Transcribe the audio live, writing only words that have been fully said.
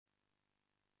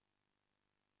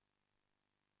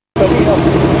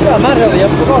Ja, maar je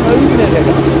hebt gewoon een uur in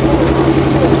zitten.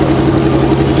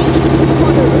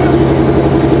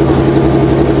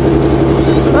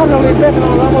 Nou, nog niet beter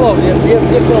dan allemaal over. Die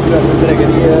heeft wel te trekken.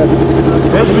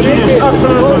 Deze machine is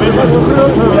afgelopen met een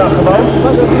groot voorjaar gebouwd.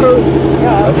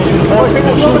 Ja, het is een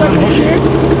volkswagen editie.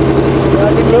 Ja,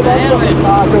 die club ook nog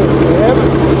maken.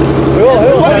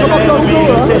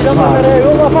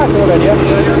 Heel wat vast worden, ja.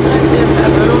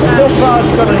 De testfase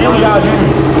kan een heel jaar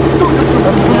duren.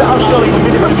 Een goede afstelling van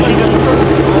de machine.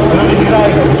 We willen die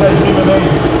krijgen, daar zijn ze nu mee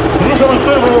bezig. Er is al een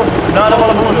turbo na de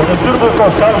Mallemoeder. Een turbo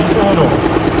kost 1000 euro.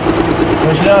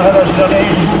 Als je nagaat, als je dan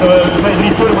één seizoen 2,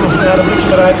 3 turbo's naar de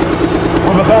bliksem rijdt,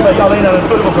 hoeveel geld dat je alleen aan een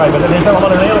turbo kwijt bent. En dat is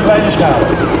allemaal een hele kleine schade.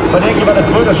 Maar denk je wat er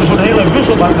gebeurt als je zo'n hele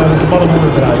wisselbak naar de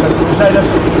Mallemoeder draait? Dan zijn er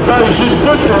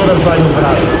 1000 euro's bij je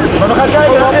opdraaien. Maar we gaan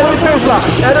kijken naar de toeslag.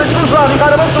 En de toeslag die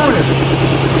gaat hem opzoeken.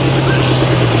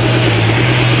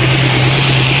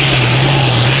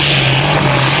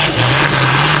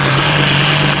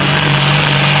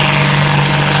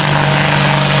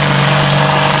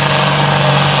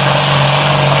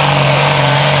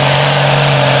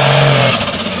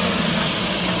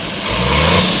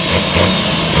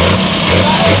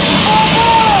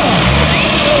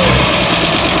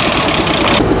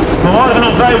 Morgen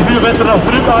om 5 uur werd er nog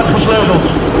truc uitgesleuteld.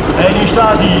 En die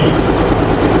staat hier.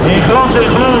 In glans en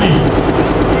glorie.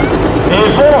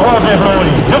 In volglans en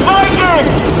glorie. De Viking!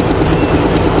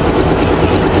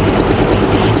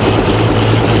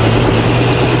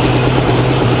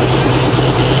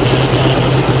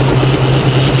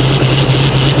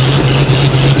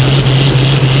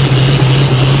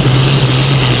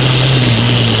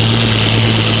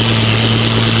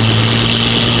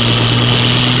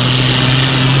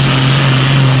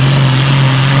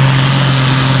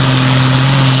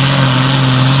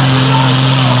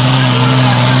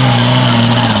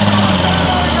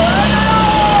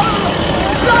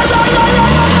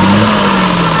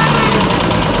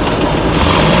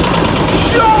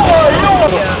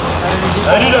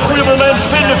 En nu dat goede moment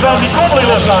vinden van die koppeling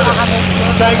loslaten.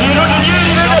 Kijk, hier doet het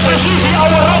jullie net precies die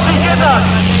oude rot die kent dat.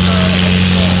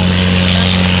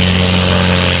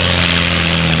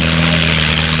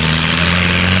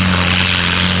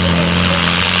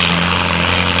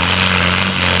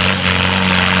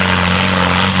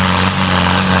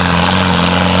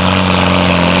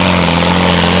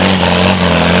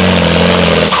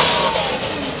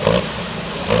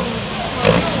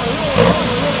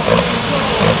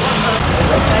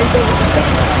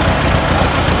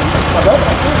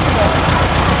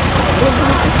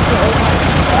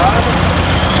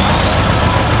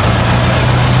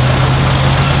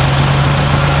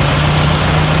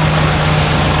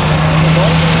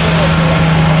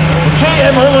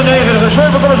 CM109, een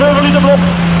 7,7 liter blok,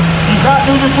 die gaat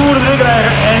nu de Tour erin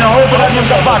krijgen en hopen dat hij hem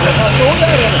kan pakken.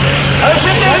 Hij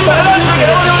zit in, hij zit in,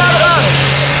 hij laten gaan.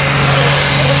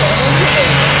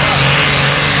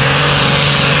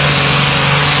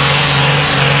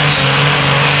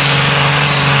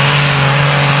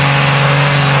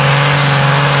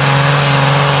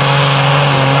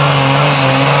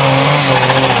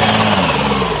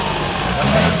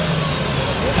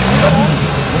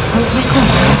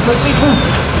 Dat is niet goed.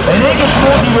 In één keer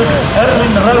scoort hij met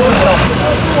Erwin Ruikenbrand.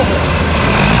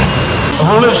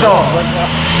 Hoe lukt zo?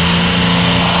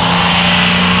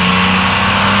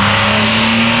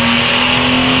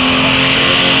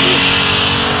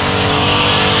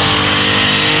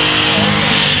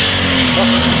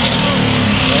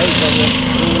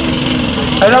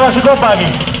 En dat was de kopmaking.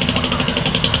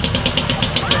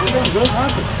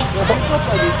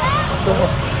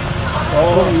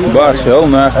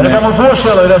 Barcelona. En ik kan me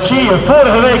voorstellen, dat zie je,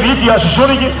 vorige week liep hij als een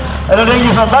zonnetje. En dan denk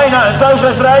je van bijna een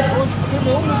thuiswedstrijd.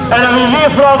 En dan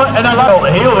weer vlammen en dan lag al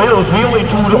heel veel in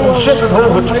toeren, ontzettend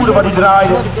hoge toeren waar hij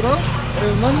draaide.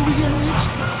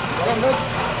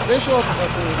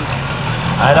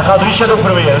 En dan gaat Richard ook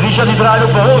proberen. Richard die draait ook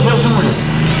heel veel toeren.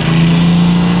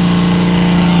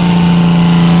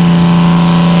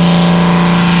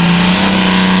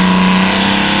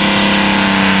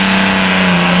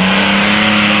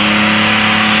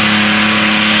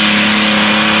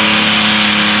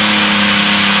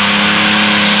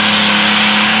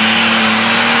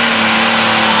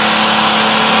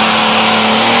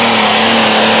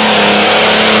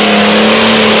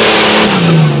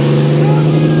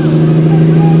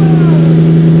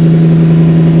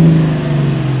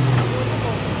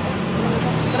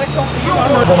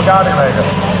 Voor elkaar te krijgen.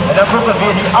 En dan komt er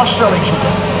weer die afstelling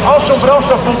zoeken. Als zo'n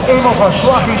brandstofpomp eenmaal van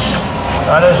slag is,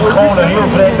 dan is het gewoon een heel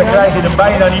vreemd, dan krijg je hem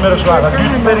bijna niet meer op slag. Dat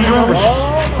duurt periodes.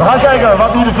 We gaan kijken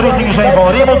wat nu de verrichtingen zijn van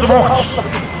Raymond de Bocht.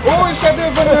 Oh, is dat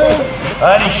even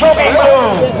En die shocking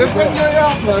bro. Dat vind je ja.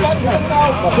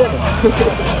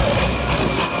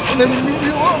 En dan moet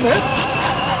je om, hè?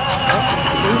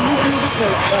 Dan moet je het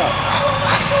ook. Ja.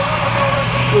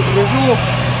 Dus zo.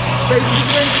 Steeds die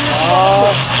grenzen.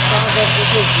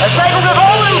 En kijk hoe de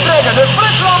olie trekken. De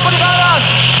flitslampen die gaan aan.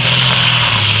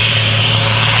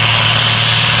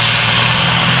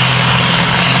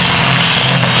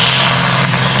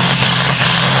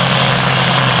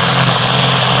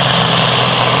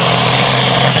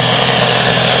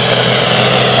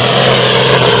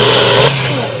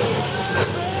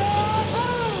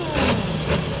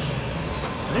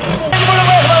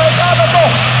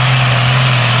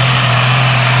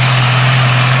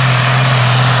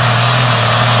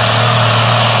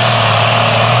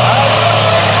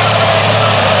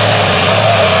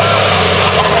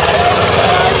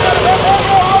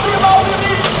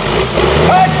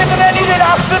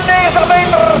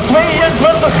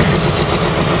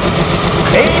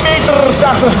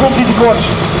 Dat komt niet tekort.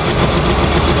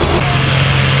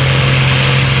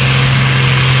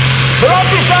 De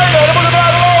lampjes zijn er, dan moeten we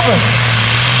blijven lopen.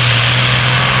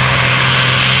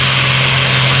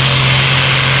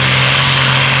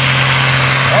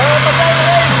 En Martijn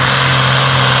erin.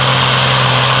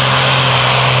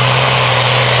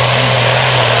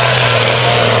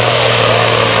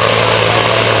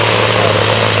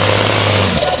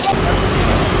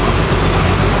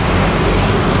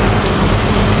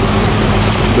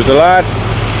 Te laat.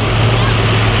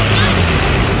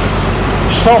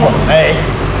 Stoppen, nee.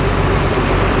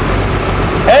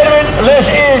 Erwin, les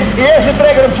 1. Eerste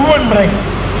trekker op toeren brengen.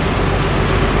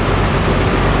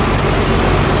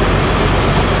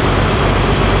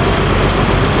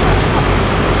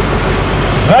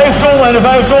 Vijf ton en de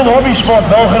 5 ton hobbysport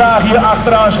wel graag hier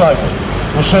achteraan sluiten.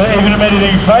 Dus even de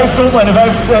mededeling, 5 ton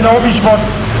en de hobbysport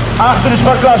achter de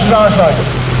sportklasses aansluiten.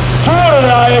 Toeren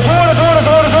draaien, toeren.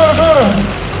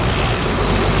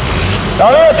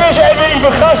 Nou, het is Edwin, ik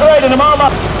ben gasrijder, normaal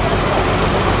maar.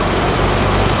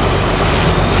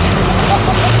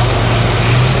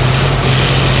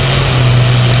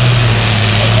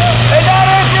 En daar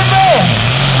heeft je het wel.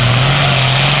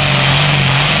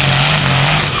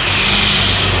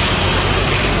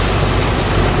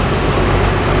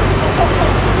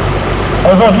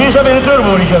 Oh, volgens mij staat in de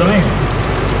turbo, die zet erin.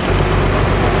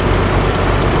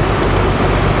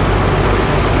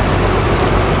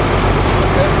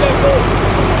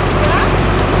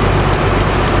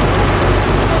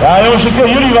 Ja jongens, ik wil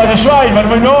jullie wel eens zwaaien, maar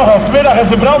dan moet nog af. Vanmiddag heeft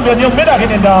de brandweer heel middag in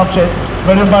de naam zit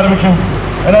met een barbecue.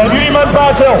 En dan hebben jullie maar een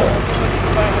paar tel.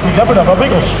 Ik heb er dan wat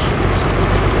wikkels.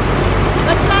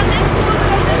 Dat slaat net voor.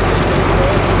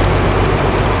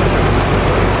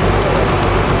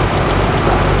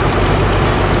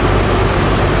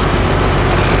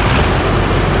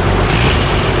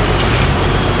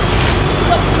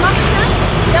 Mag het?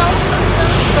 Ja,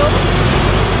 zo.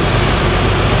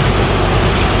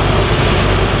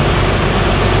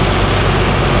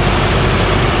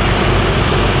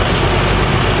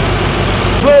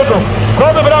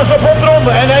 Kwam de brand op de ronde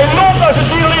en hij loopt als een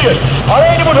tierlier.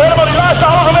 Alleen die moet helemaal die laatste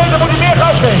halve meter moet hij meer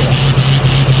gas geven.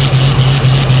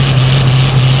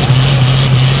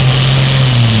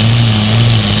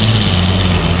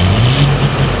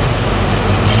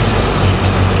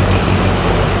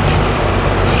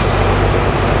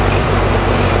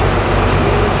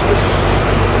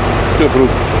 Te vroeg.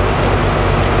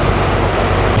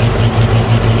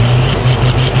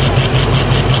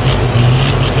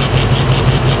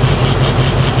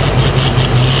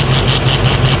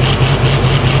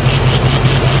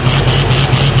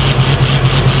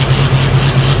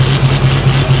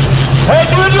 Het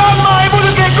duurt lang, maar hij moet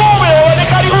een keer komen, joh. En ik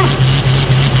ga niet goed.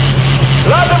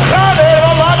 Laat hem gaan,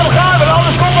 hè, laat hem gaan, want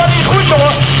anders komt dat niet goed,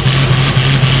 jongen.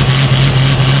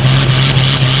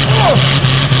 Oh.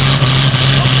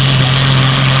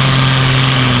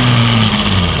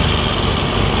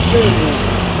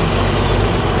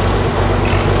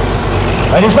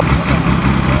 Hij is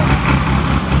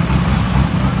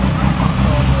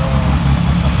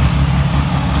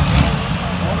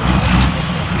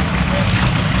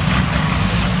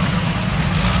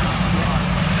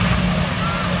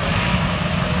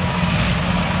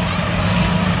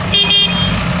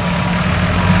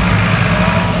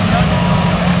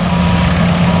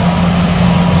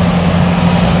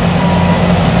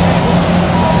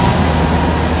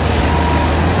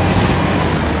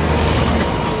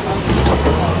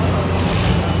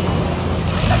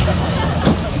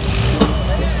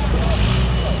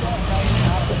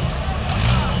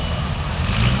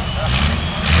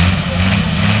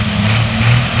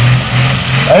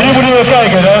En nu moeten we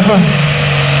kijken, even.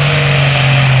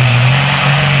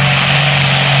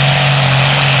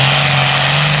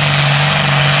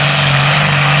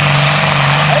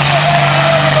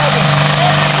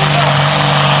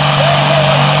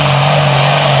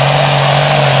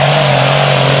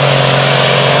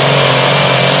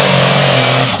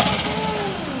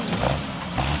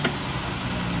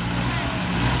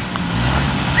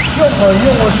 Jongen,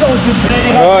 jongen, zo'n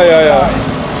tevreden. Ja.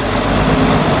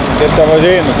 Je hebt daar wel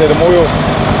zin in, dat zit er mooi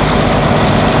op.